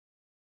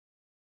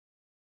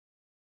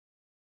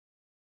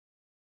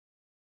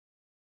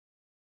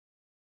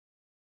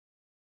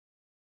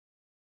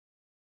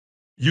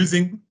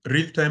using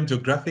real-time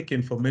geographic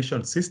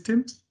information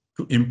systems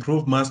to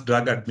improve mass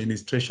drug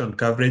administration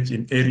coverage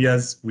in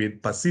areas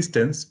with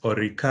persistence or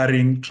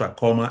recurring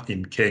trachoma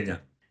in Kenya.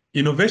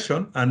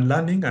 Innovation and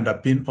learning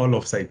underpin all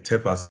of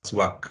SiteSaver's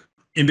work.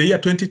 In the year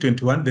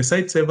 2021, the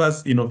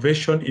SiteSaver's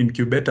Innovation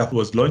Incubator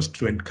was launched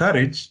to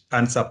encourage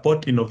and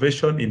support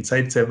innovation in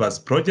SiteSaver's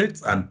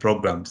projects and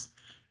programs.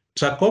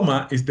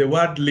 Trachoma is the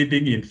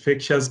world-leading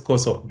infectious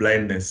cause of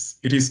blindness.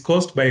 It is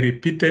caused by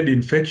repeated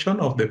infection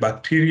of the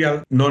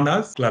bacteria known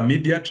as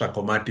Chlamydia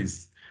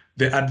trachomatis.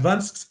 The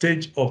advanced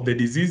stage of the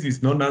disease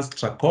is known as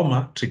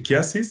trachoma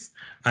trichiasis,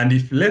 and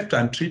if left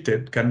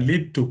untreated, can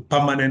lead to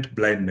permanent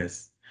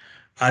blindness.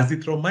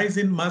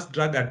 Azithromycin mass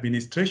drug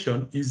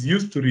administration is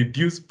used to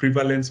reduce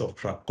prevalence of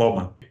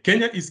trachoma.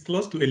 Kenya is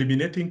close to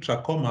eliminating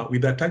trachoma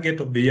with a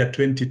target of the year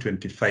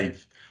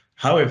 2025.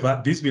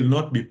 However, this will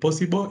not be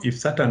possible if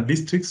certain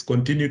districts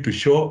continue to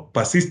show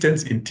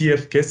persistence in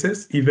TF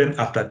cases even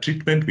after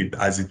treatment with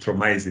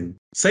azithromycin.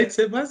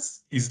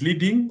 SiteSavers is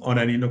leading on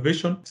an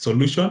innovation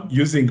solution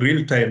using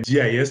real-time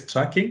GIS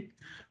tracking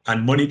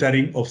and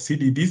monitoring of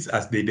CDDs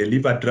as they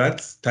deliver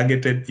drugs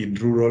targeted in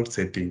rural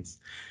settings.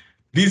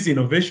 This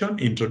innovation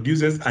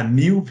introduces a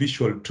new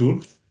visual tool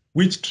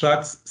which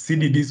tracks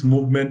CDD's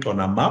movement on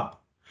a map,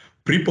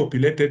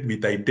 pre-populated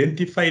with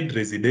identified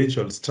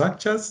residential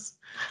structures.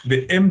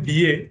 The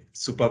MDA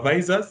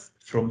supervisors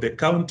from the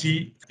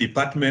County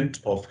Department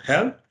of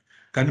Health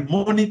can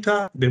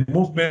monitor the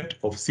movement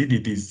of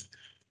CDDs,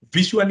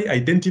 visually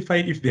identify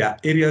if there are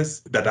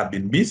areas that have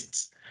been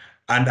missed,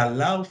 and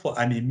allow for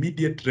an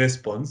immediate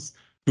response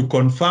to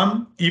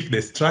confirm if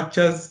the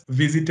structures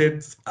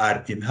visited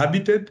are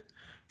inhabited,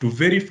 to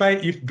verify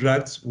if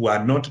drugs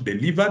were not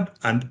delivered,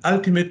 and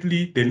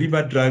ultimately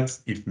deliver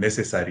drugs if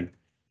necessary.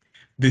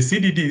 The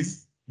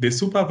CDDs, the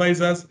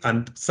supervisors,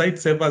 and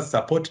SiteSavers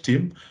support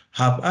team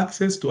have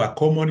access to a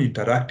common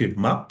interactive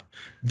map.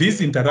 This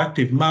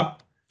interactive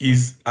map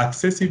is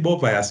accessible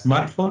via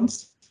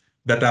smartphones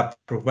that are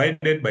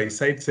provided by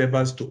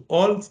SiteSavers to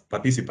all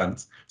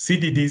participants,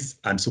 CDDs,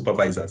 and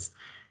supervisors.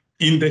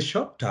 In the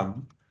short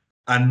term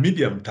and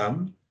medium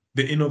term,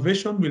 the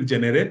innovation will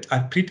generate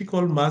a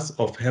critical mass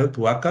of health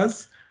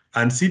workers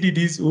and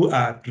CDDs who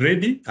are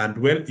ready and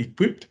well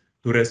equipped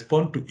to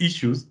respond to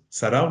issues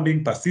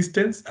surrounding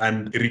persistence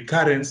and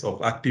recurrence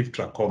of active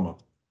trachoma.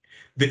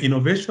 The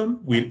innovation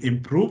will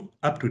improve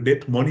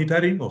up-to-date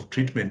monitoring of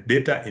treatment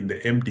data in the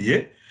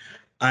MDA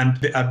and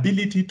the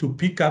ability to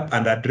pick up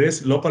and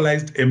address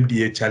localized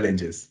MDA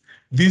challenges.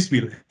 This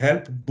will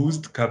help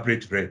boost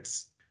coverage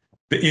rates.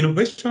 The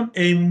innovation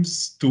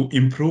aims to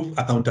improve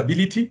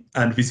accountability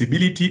and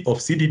visibility of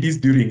CDDs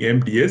during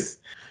MDAs.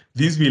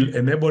 This will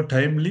enable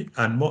timely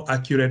and more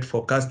accurate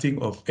forecasting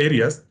of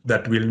areas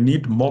that will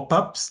need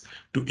mop-ups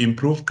to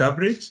improve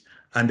coverage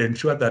and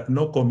ensure that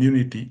no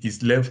community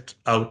is left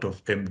out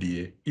of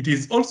MDA. It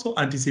is also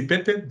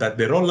anticipated that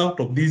the rollout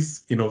of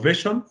this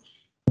innovation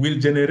will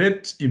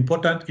generate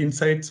important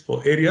insights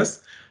for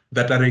areas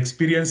that are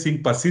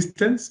experiencing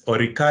persistence or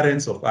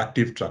recurrence of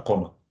active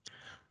trachoma.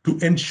 To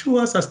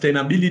ensure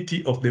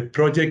sustainability of the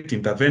project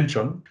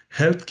intervention,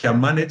 healthcare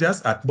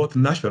managers at both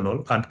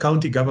national and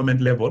county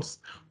government levels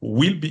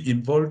will be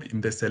involved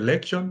in the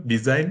selection,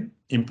 design,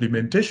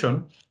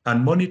 implementation,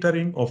 and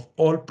monitoring of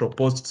all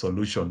proposed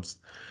solutions.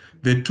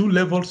 The two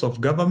levels of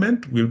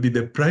government will be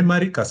the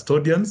primary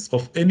custodians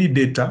of any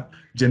data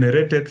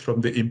generated from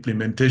the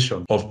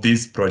implementation of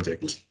this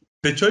project.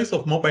 The choice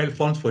of mobile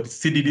phones for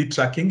CDD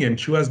tracking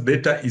ensures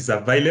data is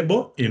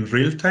available in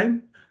real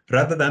time,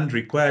 rather than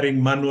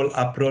requiring manual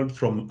upload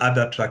from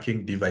other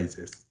tracking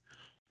devices.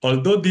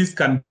 Although this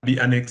can be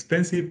an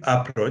expensive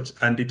approach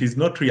and it is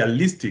not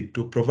realistic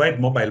to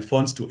provide mobile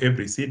phones to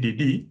every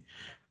CDD,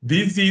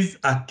 this is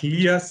a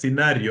clear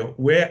scenario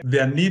where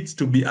there needs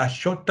to be a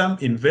short-term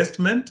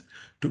investment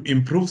to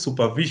improve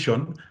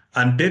supervision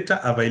and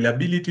data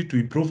availability to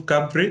improve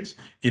coverage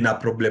in a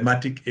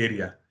problematic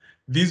area.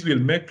 This will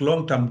make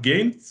long-term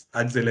gains,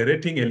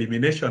 accelerating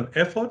elimination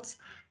efforts,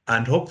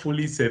 and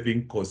hopefully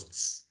saving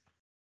costs.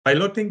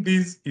 Piloting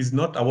this is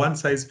not a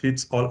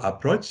one-size-fits-all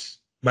approach,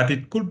 but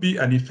it could be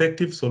an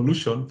effective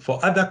solution for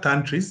other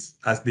countries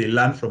as they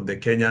learn from the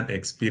Kenyan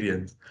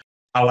experience.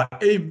 Our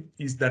aim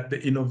is that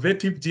the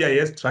innovative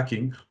GIS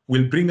tracking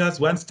will bring us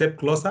one step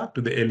closer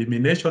to the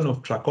elimination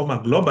of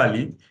trachoma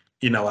globally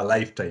in our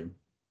lifetime.